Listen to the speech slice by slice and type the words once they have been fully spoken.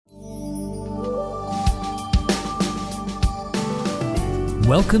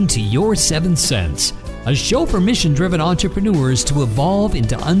Welcome to Your Seventh Sense, a show for mission-driven entrepreneurs to evolve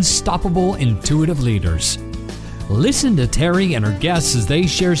into unstoppable intuitive leaders. Listen to Terry and her guests as they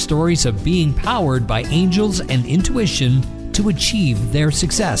share stories of being powered by angels and intuition to achieve their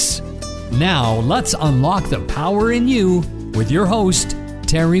success. Now, let's unlock the power in you with your host,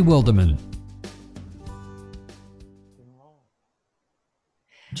 Terry Wildeman.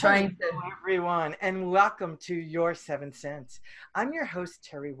 Hello, everyone, and welcome to Your Seventh Sense. I'm your host,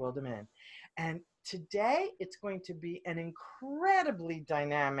 Terry Wildeman, and today it's going to be an incredibly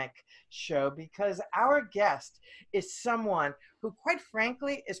dynamic show because our guest is someone who, quite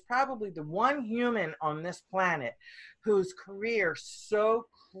frankly, is probably the one human on this planet whose career so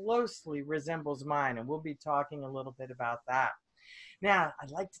closely resembles mine, and we'll be talking a little bit about that. Now,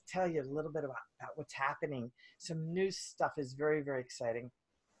 I'd like to tell you a little bit about what's happening. Some new stuff is very, very exciting.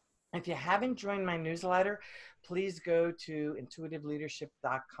 If you haven't joined my newsletter, please go to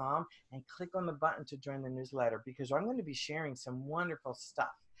intuitiveleadership.com and click on the button to join the newsletter, because I'm going to be sharing some wonderful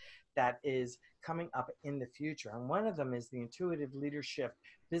stuff that is coming up in the future. And one of them is the Intuitive Leadership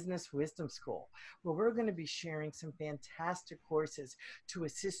Business Wisdom School, where we're going to be sharing some fantastic courses to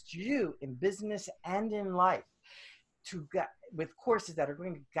assist you in business and in life, with courses that are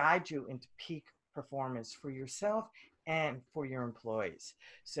going to guide you into peak performance for yourself and for your employees.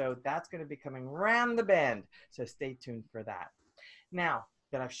 So that's going to be coming around the bend. So stay tuned for that. Now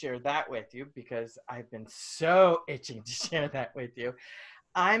that I've shared that with you, because I've been so itching to share that with you,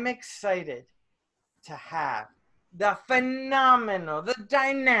 I'm excited to have the phenomenal, the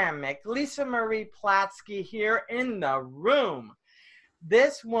dynamic Lisa Marie Platsky here in the room.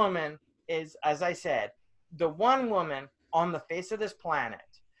 This woman is, as I said, the one woman on the face of this planet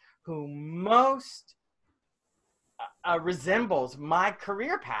who most resembles my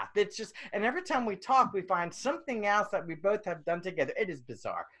career path. It's just, and every time we talk, we find something else that we both have done together. It is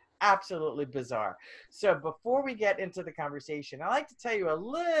bizarre, absolutely bizarre. So before we get into the conversation, I'd like to tell you a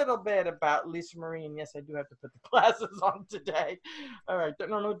little bit about Lisa Marie. And yes, I do have to put the glasses on today. All right,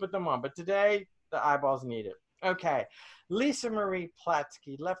 don't normally put them on, but today the eyeballs need it. Okay, Lisa Marie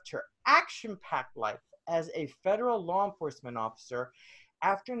Platsky left her action-packed life as a federal law enforcement officer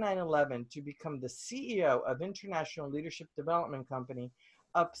after 9/11 to become the CEO of international leadership development company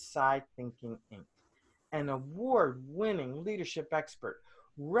Upside Thinking Inc., an award-winning leadership expert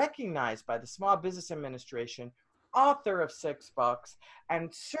recognized by the Small Business Administration, author of 6 books,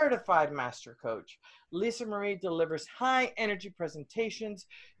 and certified master coach. Lisa Marie delivers high-energy presentations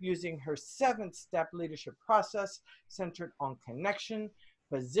using her 7-step leadership process centered on connection,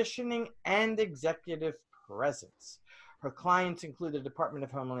 positioning, and executive presence. Her clients include the Department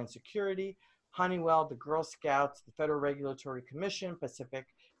of Homeland Security, Honeywell, the Girl Scouts, the Federal Regulatory Commission, Pacific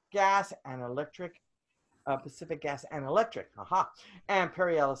Gas and Electric, and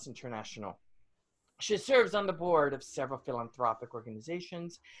Perry Ellis International. She serves on the board of several philanthropic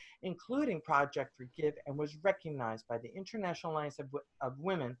organizations, including Project Forgive, and was recognized by the International Alliance of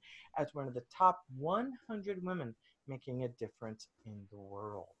Women as one of the top 100 women making a difference in the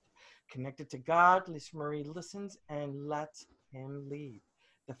world. Connected to God, Lisa Marie listens and lets him lead.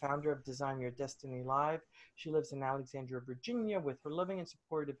 The founder of Design Your Destiny Live, she lives in Alexandria, Virginia, with her loving and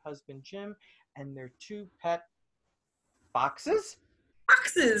supportive husband, Jim, and their 2 pet foxes?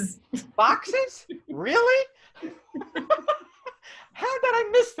 Boxes? Really? How did I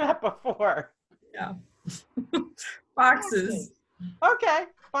miss that before? Yeah. Foxes. Okay,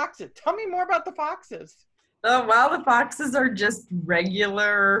 foxes. Tell me more about the foxes. Oh, well, the foxes are just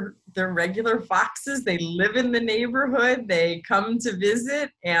regular foxes. They live in the neighborhood. They come to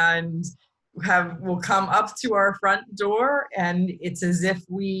visit and will come up to our front door, and it's as if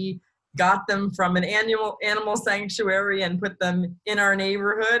we got them from an animal sanctuary and put them in our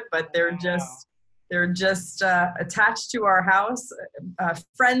neighborhood, but they're just attached to our house.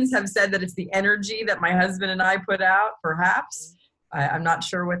 Friends have said that it's the energy that my husband and I put out, perhaps. I'm not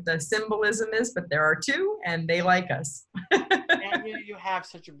sure what the symbolism is, but there are 2, and they like us. And you have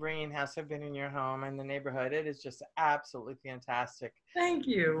such a brilliant house. I've been in your home and the neighborhood. It is just absolutely fantastic. Thank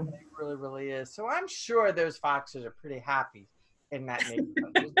you. It really, really is. So I'm sure those foxes are pretty happy in that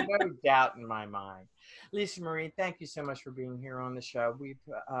neighborhood. There's no doubt in my mind. Lisa Marie, thank you so much for being here on the show.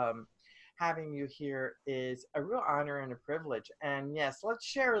 Having you here is a real honor and a privilege. And yes, let's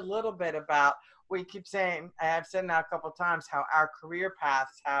share a little bit about, we keep saying, I've said now a couple of times, how our career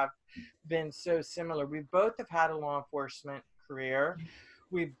paths have been so similar. We both have had a law enforcement career.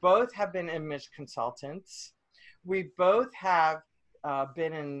 We both have been image consultants. We both have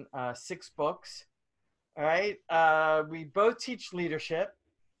been in 6 books. All right. We both teach leadership.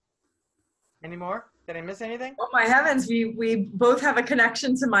 Any more? Did I miss anything? Oh my heavens, we both have a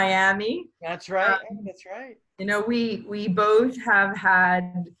connection to Miami. That's right. That's right. You know, we both have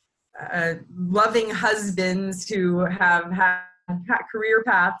had loving husbands who have had career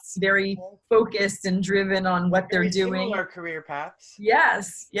paths very focused and driven on what they're doing. Similar career paths.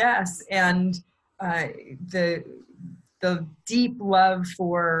 Yes, yes, and the deep love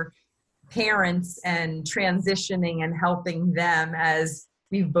for parents and transitioning and helping them, as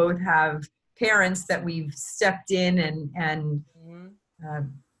we both have parents that we've stepped in and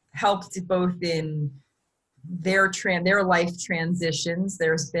helped both in their life transitions.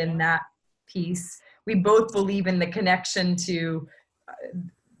 There's been that piece. We both believe in the connection to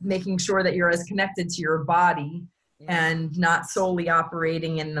making sure that you're as connected to your body and not solely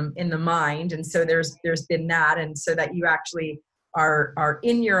operating in the mind. And so there's been that, and so that you actually are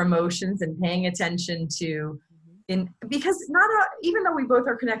in your emotions and paying attention to, because even though we both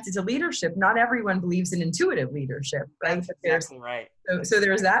are connected to leadership, not everyone believes in intuitive leadership, right? That's exactly right. So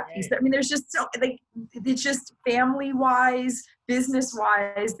there's that piece. I mean, there's just it's just family wise, business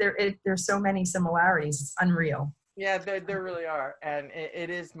wise, there's so many similarities. It's unreal. Yeah, there really are. And it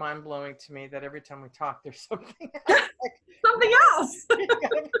is mind blowing to me that every time we talk, there's something else. Something else.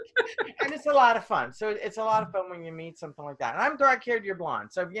 And it's a lot of fun. So it's a lot of fun when you meet something like that. And I'm dark haired, you're blonde.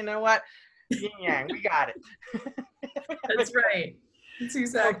 So you know what? Yin yang, we got it. That's right. That's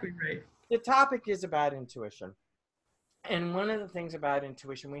exactly right. The topic is about intuition. And one of the things about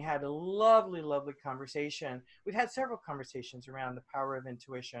intuition, we had a lovely, lovely conversation. We've had several conversations around the power of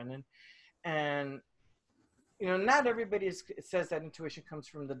intuition. And you know, not everybody says that intuition comes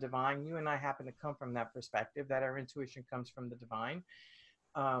from the divine. You and I happen to come from that perspective, that our intuition comes from the divine.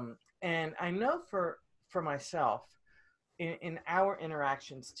 And I know for myself, in our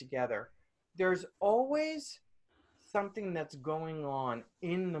interactions together, there's always something that's going on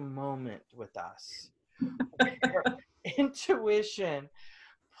in the moment with us. Intuition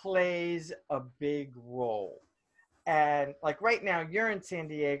plays a big role. And like right now, you're in San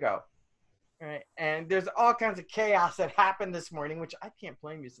Diego, right? And there's all kinds of chaos that happened this morning, which I can't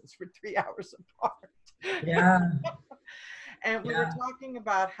blame you since we're 3 hours apart. Yeah. And we were talking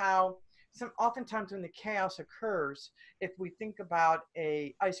about how oftentimes when the chaos occurs, if we think about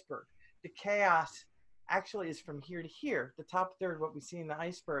a iceberg, the chaos actually is from here to here. The top third, what we see in the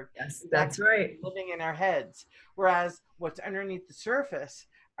iceberg, yes, that's right, living in our heads. Whereas what's underneath the surface,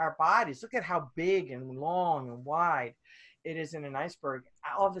 our bodies, look at how big and long and wide it is in an iceberg.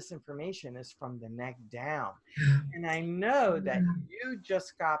 All this information is from the neck down. And I know that you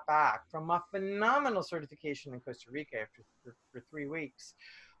just got back from a phenomenal certification in Costa Rica for 3 weeks,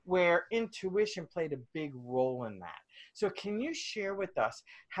 where intuition played a big role in that. So can you share with us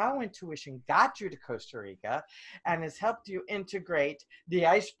how intuition got you to Costa Rica and has helped you integrate the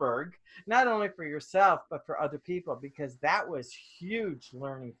iceberg, not only for yourself, but for other people, because that was huge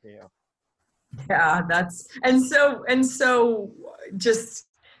learning for you. Yeah, and so just,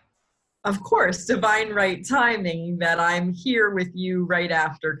 of course, divine right timing that I'm here with you right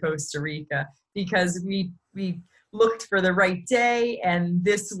after Costa Rica, because we looked for the right day, and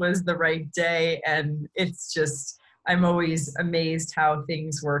this was the right day. And it's just, I'm always amazed how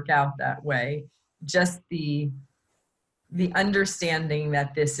things work out that way. Just the understanding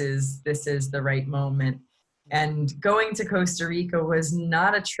that this is the right moment. And going to Costa Rica was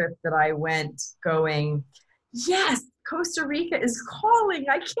not a trip that I went going, yes, Costa Rica is calling,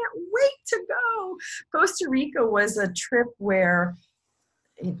 I can't wait to go. Costa Rica was a trip where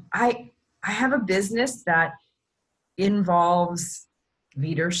I have a business that involves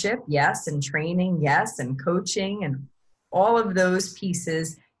leadership, yes, and training, yes, and coaching, and all of those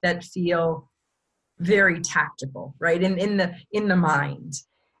pieces that feel very tactical, right, in the mind.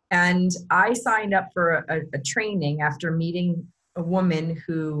 And I signed up for a training after meeting a woman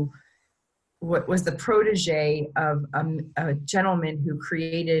who was the protege of a gentleman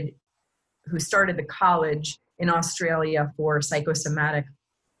who started the college in Australia for psychosomatic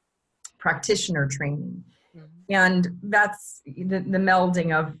practitioner training. And that's the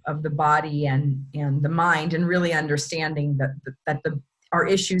melding of the body and the mind, and really understanding that our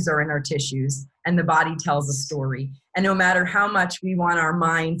issues are in our tissues and the body tells a story. And no matter how much we want our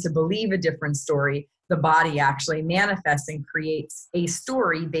mind to believe a different story, the body actually manifests and creates a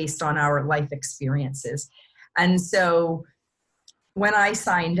story based on our life experiences. And so when I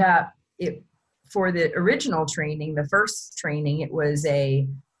signed up for the original training, the first training, it was I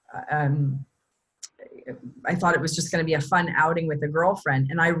thought it was just going to be a fun outing with a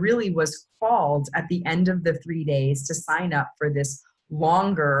girlfriend. And I really was called at the end of the 3 days to sign up for this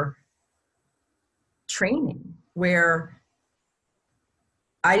longer training where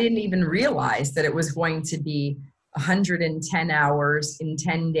I didn't even realize that it was going to be 110 hours in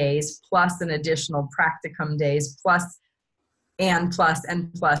 10 days, plus an additional practicum days, plus and plus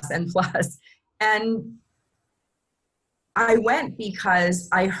and plus and plus. And I went because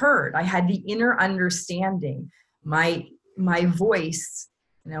I heard, I had the inner understanding, my voice,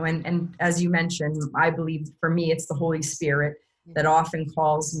 you know, and as you mentioned, I believe for me, it's the Holy Spirit that often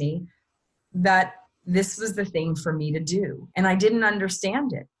calls me, that this was the thing for me to do. And I didn't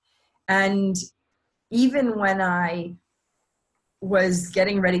understand it. And even when I was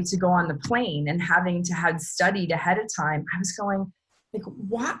getting ready to go on the plane and having to have studied ahead of time, I was going like,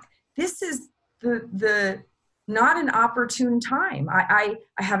 what? This is the not an opportune time. I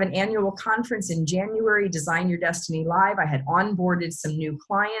have an annual conference in January, Design Your Destiny Live. I had onboarded some new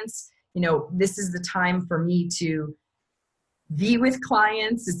clients. You know, this is the time for me to be with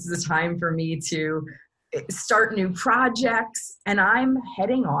clients. This is the time for me to start new projects. And I'm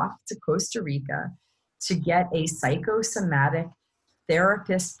heading off to Costa Rica to get a psychosomatic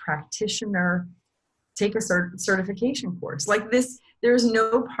therapist practitioner, take a certification course. Like this, there's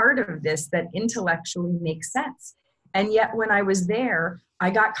no part of this that intellectually makes sense. And yet when I was there, I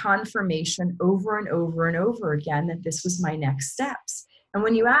got confirmation over and over and over again that this was my next steps. And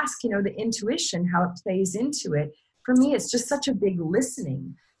when you ask, you know, the intuition, how it plays into it, for me, it's just such a big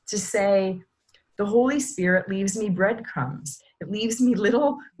listening to say, the Holy Spirit leaves me breadcrumbs. It leaves me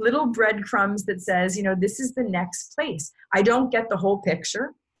little breadcrumbs that says, you know, this is the next place. I don't get the whole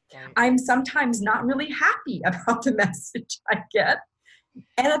picture. Right. I'm sometimes not really happy about the message I get.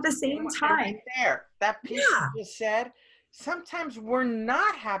 And at the same time, right there, that piece you just said, sometimes we're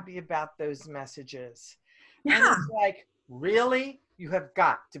not happy about those messages. Yeah. And it's like, really? You have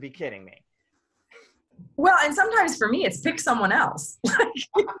got to be kidding me. Well, and sometimes for me, it's pick someone else.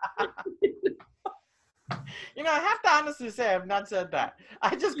 You know, I have to honestly say I've not said that.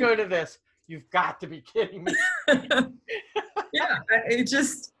 I just go to this, you've got to be kidding me. Yeah,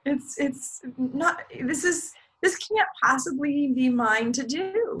 it's not, this can't possibly be mine to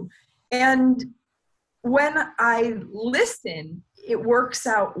do. And when I listen, it works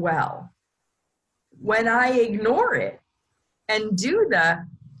out well. When I ignore it and do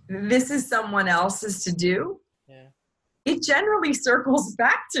this is someone else's to do, it generally circles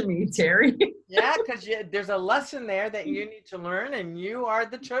back to me, Terry. Yeah, because there's a lesson there that you need to learn, and you are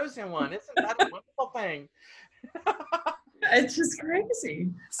the chosen one. Isn't that a wonderful thing? It's just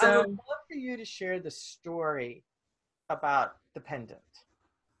crazy. So I would love for you to share the story about the pendant.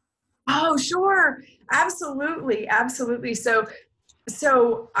 Oh, sure. Absolutely. Absolutely. So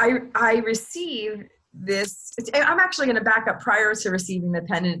I received this. I'm actually going to back up prior to receiving the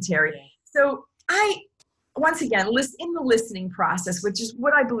pendant, Terry. So once again, in the listening process, which is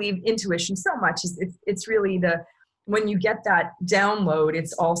what I believe intuition so much is, it's really when you get that download,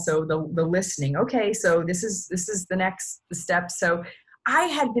 it's also the listening. Okay, so this is the next step. So I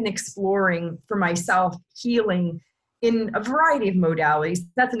had been exploring for myself healing in a variety of modalities.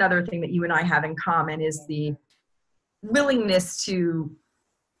 That's another thing that you and I have in common is the willingness to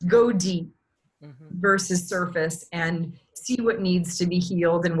go deep versus surface and see what needs to be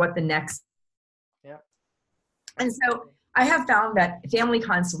healed and what the next. And so I have found that family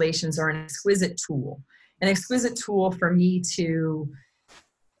constellations are an exquisite tool for me to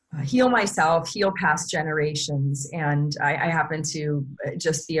heal myself, heal past generations. And I happen to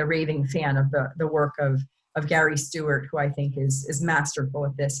just be a raving fan of the work of Gary Stewart, who I think is masterful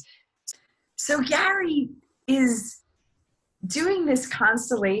at this. So Gary is doing this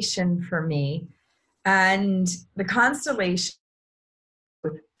constellation for me, and the constellation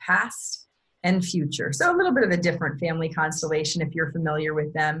with past and future. So a little bit of a different family constellation if you're familiar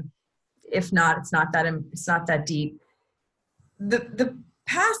with them. If not, it's not that deep. The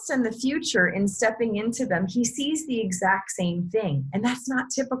past and the future, in stepping into them, he sees the exact same thing, and that's not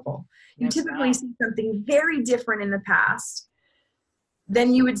typical. You typically see something very different in the past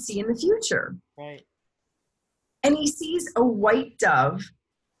than you would see in the future. Right. And he sees a white dove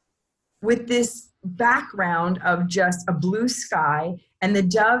with this background of just a blue sky, and the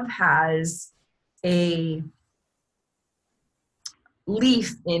dove has a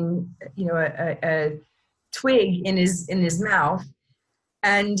leaf in, a twig in his mouth,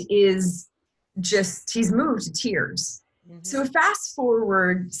 and he's moved to tears. Mm-hmm. So fast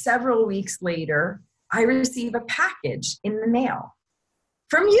forward several weeks later, I receive a package in the mail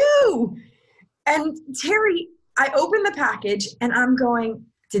from you. And Terry, I open the package and I'm going,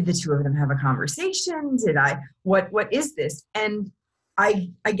 did the two of them have a conversation? What is this? And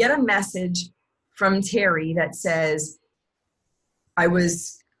I get a message from Terry that says, I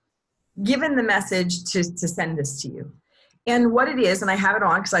was given the message to send this to you. And what it is, and I have it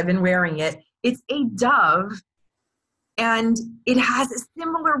on because I've been wearing it, it's a dove, and it has a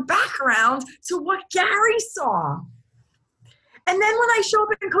similar background to what Gary saw. And then when I show up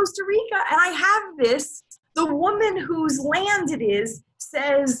in Costa Rica and I have this, the woman whose land it is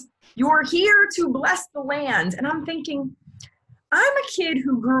says, "You're here to bless the land." And I'm thinking, I'm a kid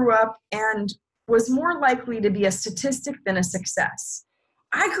who grew up and was more likely to be a statistic than a success.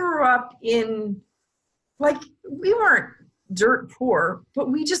 I grew up in, like, we weren't dirt poor,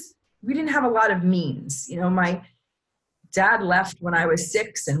 but we didn't have a lot of means. You know, my dad left when I was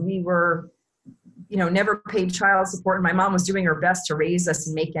 6, and we were, you know, never paid child support, and my mom was doing her best to raise us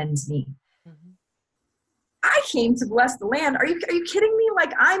and make ends meet. Mm-hmm. I came to bless the land. Are you kidding me?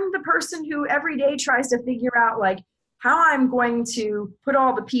 Like, I'm the person who every day tries to figure out, like, how I'm going to put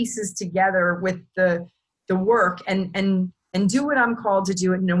all the pieces together with the work and do what I'm called to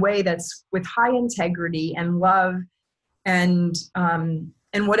do it in a way that's with high integrity and love and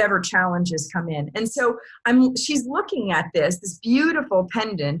whatever challenges come in. And so she's looking at this beautiful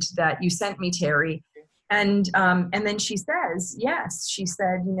pendant that you sent me, Terry. And then she says, yes, she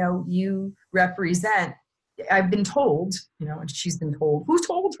said, you know, you represent, I've been told, you know, and she's been told, who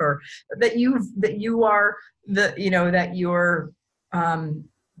told her that you are the, you know, that you're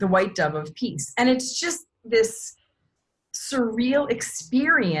the white dove of peace. And it's just this surreal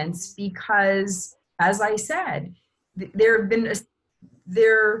experience because, as I said,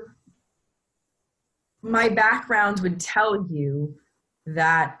 my background would tell you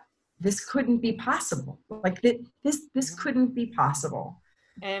that this couldn't be possible. Like this couldn't be possible.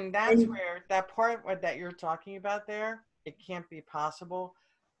 And that's where that part that you're talking about there, it can't be possible.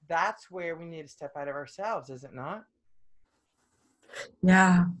 That's where we need to step out of ourselves, is it not?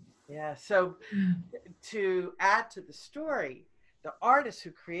 Yeah. Yeah. So to add to the story, the artist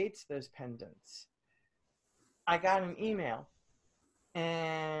who creates those pendants, I got an email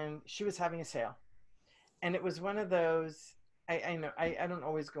and she was having a sale. And it was one of those, I know, I don't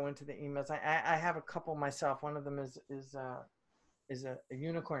always go into the emails. I have a couple myself. One of them is a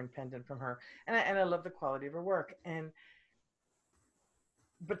unicorn pendant from her. And I love the quality of her work.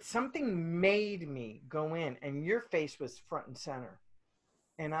 But something made me go in, and your face was front and center.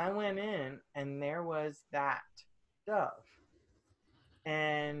 And I went in, and there was that dove.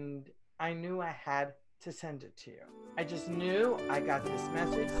 And I knew I had to send it to you. I just knew I got this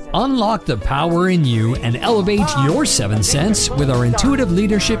message. Unlock the power in you and elevate your 7 sense with our intuitive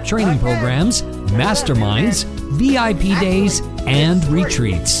leadership training programs, masterminds, VIP days, and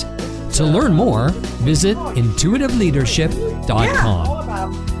retreats. To learn more, visit intuitiveleadership.com. All about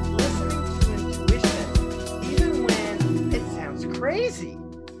listening to intuition, even when it sounds crazy.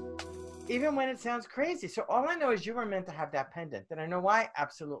 Even when it sounds crazy. So all I know is you were meant to have that pendant. Did I know why?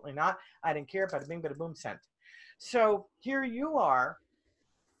 Absolutely not. I didn't care. Bada bing, bada boom, sent. So here you are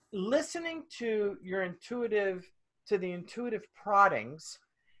listening to the intuitive proddings,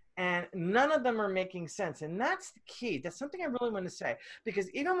 and none of them are making sense. And that's the key. That's something I really want to say, because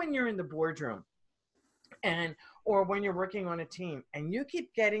even when you're in the boardroom or when you're working on a team and you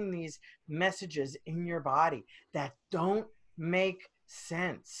keep getting these messages in your body that don't make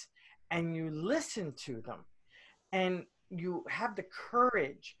sense, and you listen to them and you have the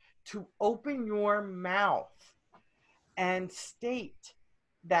courage to open your mouth and state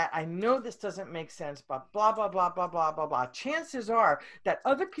that I know this doesn't make sense, but blah, blah, blah, blah, blah, blah, blah. Chances are that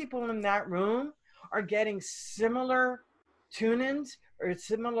other people in that room are getting similar tune-ins or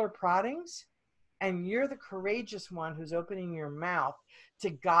similar proddings, and you're the courageous one who's opening your mouth to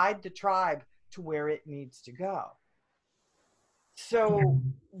guide the tribe to where it needs to go. So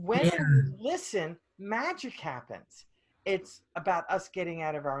when you listen, magic happens. It's about us getting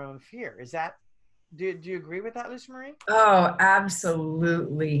out of our own fear. Is that, do you agree with that, Lucy Marie? Oh,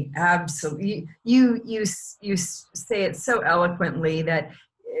 absolutely. Absolutely. You say it so eloquently that,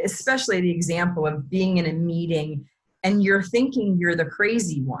 especially the example of being in a meeting and you're thinking you're the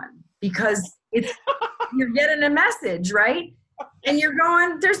crazy one because you're getting a message, right? And you're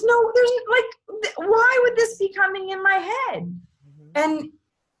going, there's like, why would this be coming in my head? And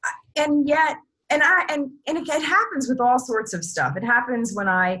yet, and it happens with all sorts of stuff. It happens when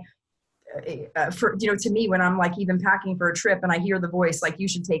to me, when I'm like even packing for a trip and I hear the voice, like, you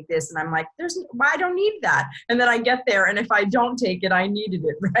should take this. And I'm like, I don't need that. And then I get there. And if I don't take it, I needed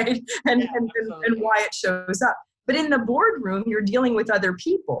it. Right. And why it shows up. But in the boardroom, you're dealing with other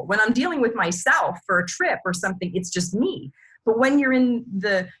people. When I'm dealing with myself for a trip or something, it's just me. But when you're in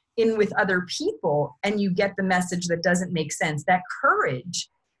with other people and you get the message that doesn't make sense, that courage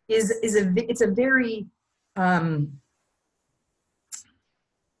it's very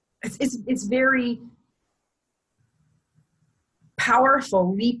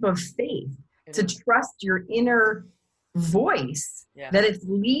powerful leap of faith to trust your inner voice, that it's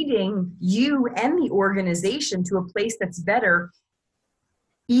leading you and the organization to a place that's better,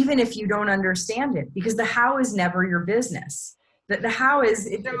 even if you don't understand it, because the how is never your business. The how is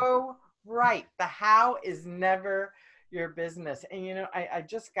so right. The how is never your business. And you know, I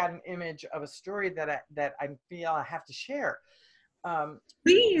just got an image of a story that I feel I have to share.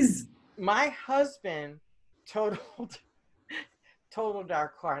 Please. My husband totaled our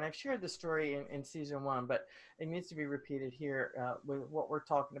car, and I've shared the story in season 1, but it needs to be repeated here with what we're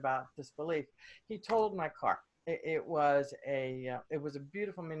talking about, disbelief. He totaled my car. It was a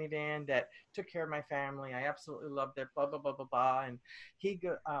beautiful minivan that took care of my family. I absolutely loved it. Blah blah blah blah blah. And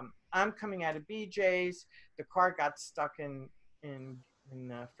I'm coming out of BJ's. The car got stuck in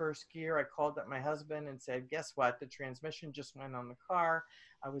first gear. I called up my husband and said, "Guess what? The transmission just went on the car."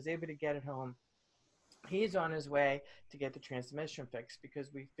 I was able to get it home. He's on his way to get the transmission fixed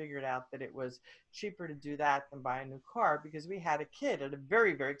because we figured out that it was cheaper to do that than buy a new car because we had a kid at a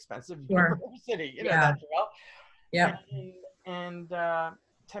very, very expensive university. You know that well. Yeah. And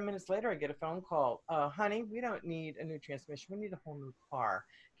 10 minutes later, I get a phone call. Honey, we don't need a new transmission. We need a whole new car.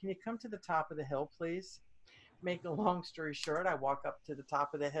 Can you come to the top of the hill, please? Make a long story short, I walk up to the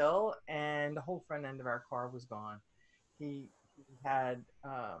top of the hill and the whole front end of our car was gone. He had,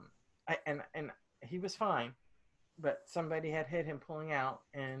 and he was fine, but somebody had hit him pulling out.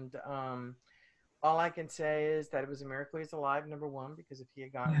 And all I can say is that it was a miracle he's alive, number one, because if he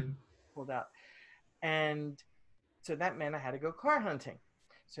had gotten pulled out. And so that meant I had to go car hunting.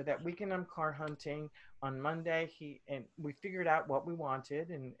 So that weekend I'm car hunting. On Monday, we figured out what we wanted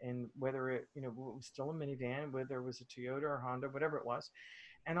and whether it was still a minivan, whether it was a Toyota or Honda, whatever it was.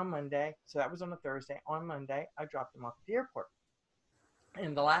 And on Monday, so that was on a Thursday, on Monday, I dropped him off at the airport.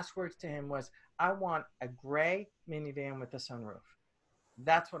 And the last words to him was, I want a gray minivan with a sunroof.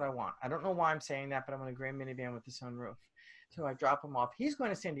 That's what I want. I don't know why I'm saying that, but I want a gray minivan with a sunroof. So I drop him off. He's going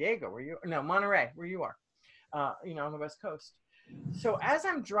to San Diego, Monterey, where you are, on the West Coast. So as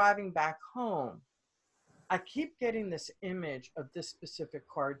I'm driving back home, I keep getting this image of this specific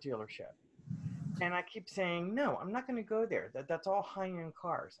car dealership. And I keep saying, no, I'm not going to go there. That's all high-end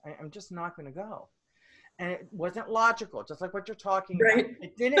cars. I'm just not going to go. And it wasn't logical, just like what you're talking about.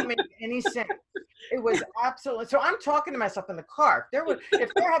 It didn't make any sense. It was absolutely. So I'm talking to myself in the car.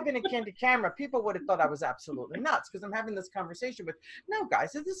 If there had been a candid camera, people would have thought I was absolutely nuts because I'm having this conversation with, no,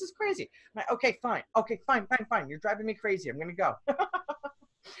 guys, this is crazy. I'm like, okay, fine. You're driving me crazy. I'm going to go.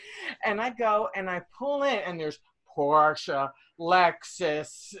 And I go and I pull in and there's Porsche,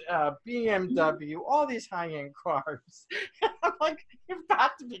 Lexus, BMW, all these high-end cars. I'm like, you've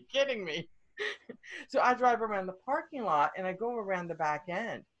got to be kidding me. So I drive around the parking lot and I go around the back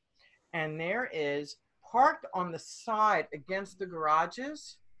end, and there is parked on the side against the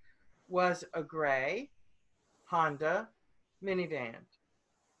garages was a gray Honda minivan.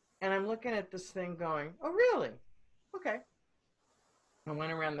 And I'm looking at this thing going, oh, really? Okay. I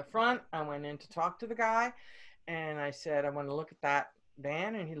went around the front. I went in to talk to the guy and I said, I want to look at that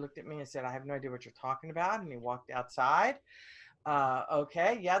van. And he looked at me and said, I have no idea what you're talking about. And he walked outside.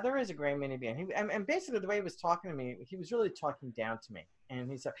 Okay, yeah, there is a gray minivan. And basically the way he was talking to me, he was really talking down to me. And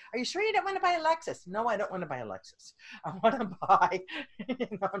he said, are you sure you don't want to buy a Lexus? No, I don't want to buy a Lexus. I want to buy,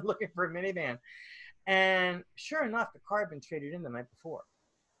 I'm looking for a minivan. And sure enough, the car had been traded in the night before.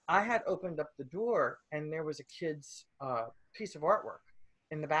 I had opened up the door and there was a kid's piece of artwork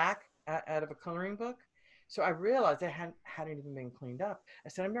in the back out of a coloring book. So I realized it hadn't even been cleaned up. I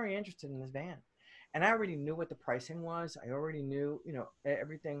said, I'm very interested in this van. And I already knew what the pricing was. I already knew,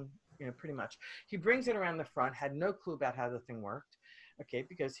 everything, pretty much. He brings it around the front, had no clue about how the thing worked, okay,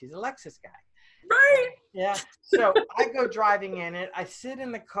 because he's a Lexus guy. Right. Yeah. So I go driving in it. I sit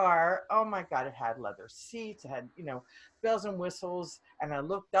in the car. Oh, my God, it had leather seats. It had, bells and whistles. And I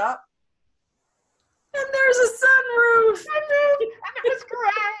looked up. And there's a sunroof. And it was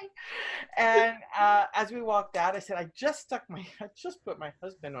gray. And as we walked out, I said, I just put my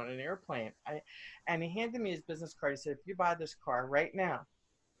husband on an airplane. And he handed me his business card. He said, if you buy this car right now,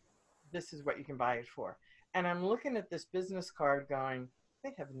 this is what you can buy it for. And I'm looking at this business card going,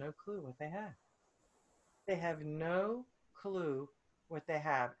 they have no clue what they have. They have no clue what they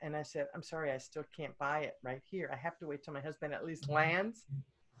have. And I said, I'm sorry, I still can't buy it right here. I have to wait till my husband at least lands.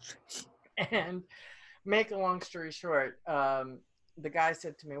 And make a long story short, the guy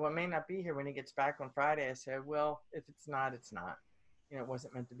said to me, well, it may not be here when he gets back on Friday. I said, well, if it's not, it's not. It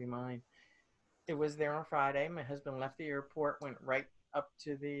wasn't meant to be mine. It was there on Friday. My husband left the airport, went right up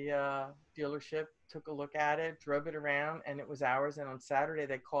to the dealership, took a look at it, drove it around, and it was ours. And on Saturday,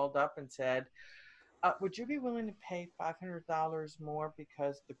 they called up and said, would you be willing to pay $500 more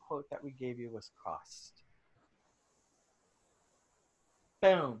because the quote that we gave you was cost?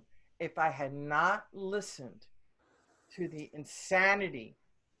 Boom. If I had not listened to the insanity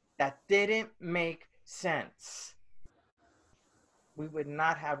that didn't make sense, we would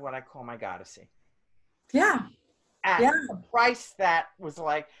not have what I call my Goddessy. Yeah. At Yeah. a price that was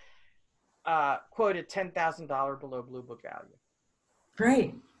like quoted $10,000 below Blue Book value.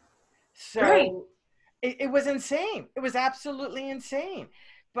 Right. So Right. it was insane. It was absolutely insane.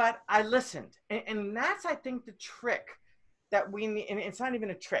 But I listened. And that's, I think, the trick that we need. And it's not even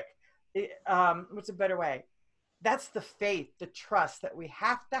a trick. What's a better way? That's the faith, the trust that we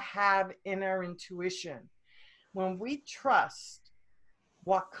have to have in our intuition. When we trust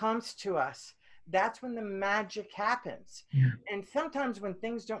what comes to us, that's when the magic happens. Yeah. And sometimes when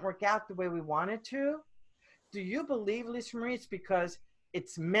things don't work out the way we want it to, do you believe, Lisa Marie, it's because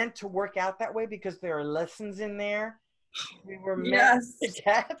it's meant to work out that way, because there are lessons in there we were meant to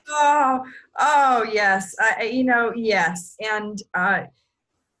get? Oh, yes. Yes. And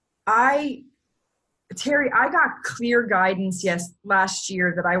Terry, I got clear guidance, last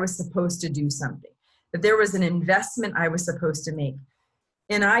year that I was supposed to do something, that there was an investment I was supposed to make.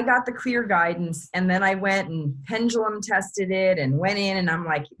 And I got the clear guidance, and then I went and pendulum tested it and went in, and I'm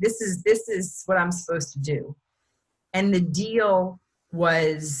like, this is what I'm supposed to do. And the deal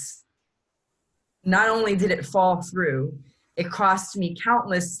was, not only did it fall through, it cost me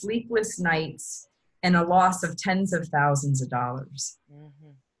countless sleepless nights and a loss of tens of thousands of dollars. Mm-hmm.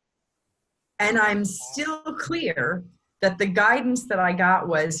 And I'm still clear that the guidance that I got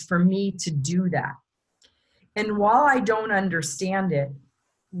was for me to do that. And while I don't understand it,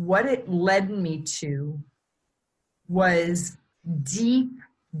 what it led me to was deep,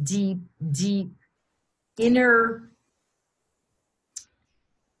 deep, deep inner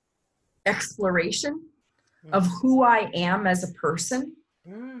exploration of who I am as a person.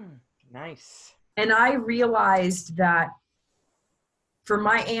 Nice. And I realized that for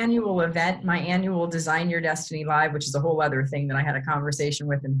my annual event, my annual Design Your Destiny Live, which is a whole other thing that I had a conversation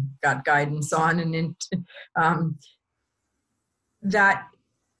with and got guidance on, and that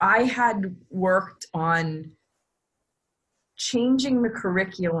I had worked on changing the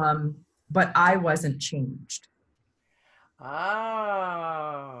curriculum, but I wasn't changed. Oh.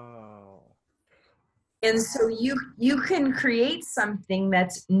 And so you can create something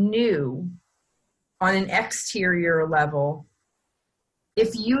that's new on an exterior level.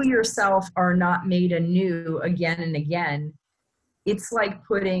 If you yourself are not made anew again and again, it's like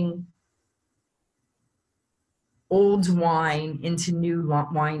putting old wine into new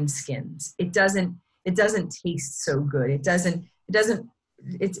wine skins. It doesn't taste so good. It doesn't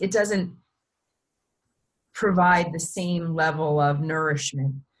provide the same level of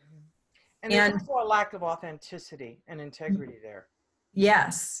nourishment. And there's also a lack of authenticity and integrity there.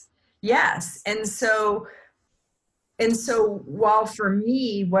 Yes. And so while for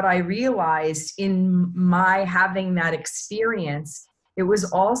me, what I realized in my having that experience, it was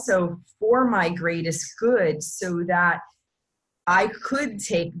also for my greatest good, so that I could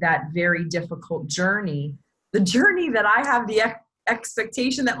take that very difficult journey, the journey that I have the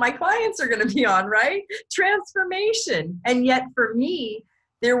expectation that my clients are going to be on, right? Transformation. And yet for me,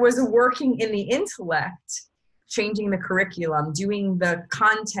 there was a working in the intellect, changing the curriculum, doing the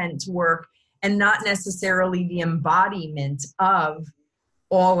content work, and not necessarily the embodiment of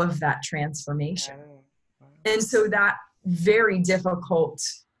all of that transformation. And so that very difficult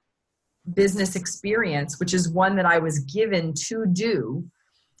business experience, which is one that I was given to do,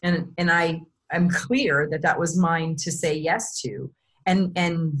 and I'm clear that that was mine to say yes to,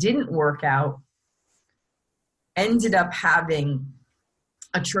 and didn't work out, ended up having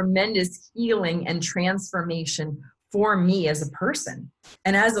a tremendous healing and transformation for me as a person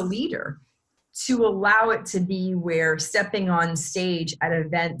and as a leader, to allow it to be where stepping on stage at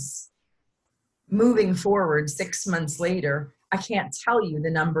events, moving forward 6 months later, I can't tell you the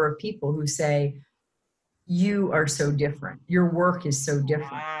number of people who say, you are so different. Your work is so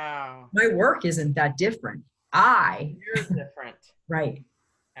different. Wow. My work isn't that different. You're different. Right.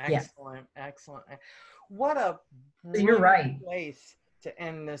 Excellent. Yeah. Excellent. What a You're right. place to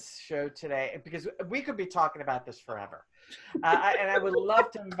end this show today, because we could be talking about this forever. And I would love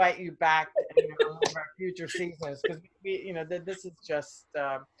to invite you back to one of our future seasons, because this is just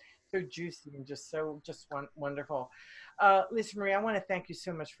so juicy and just wonderful. Lisa Marie, I want to thank you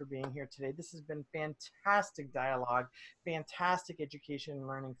so much for being here today. This has been fantastic dialogue, fantastic education and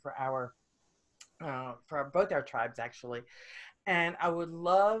learning for both our tribes, actually. And I would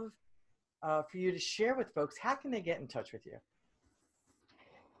love for you to share with folks, how can they get in touch with you?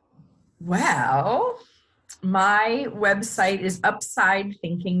 Well, my website is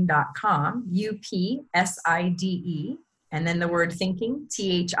upsidethinking.com, UPSIDE, and then the word thinking,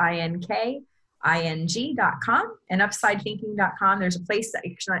 THINKING.com, and upsidethinking.com. There's a place that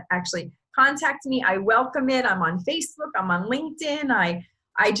you can actually contact me. I welcome it. I'm on Facebook. I'm on LinkedIn. I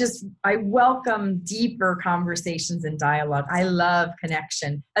welcome deeper conversations and dialogue. I love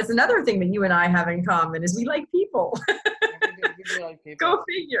connection. That's another thing that you and I have in common is we like people. We do like people. Go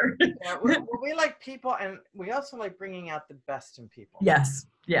figure. Yeah, we like people, and we also like bringing out the best in people. Yes.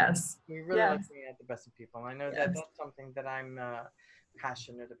 We really like bringing out the best in people. And I know that that's something that I'm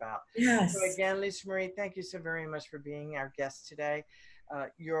passionate about. Yes. So again, Lisa Marie, thank you so very much for being our guest today.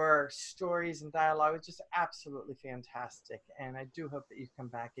 Your stories and dialogue was just absolutely fantastic, and I do hope that you come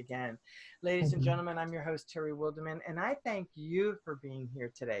back again. Ladies and gentlemen, I'm your host, Terry Wilderman, and I thank you for being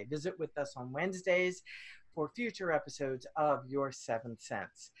here today. Visit with us on Wednesdays for future episodes of Your Seventh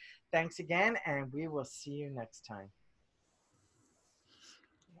Sense. Thanks again, and we will see you next time.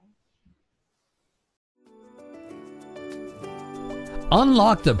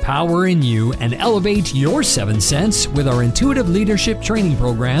 Unlock the power in you and elevate your seventh sense with our intuitive leadership training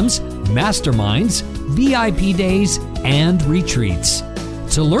programs, masterminds, VIP days, and retreats.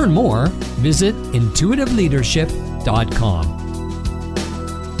 To learn more, visit intuitiveleadership.com.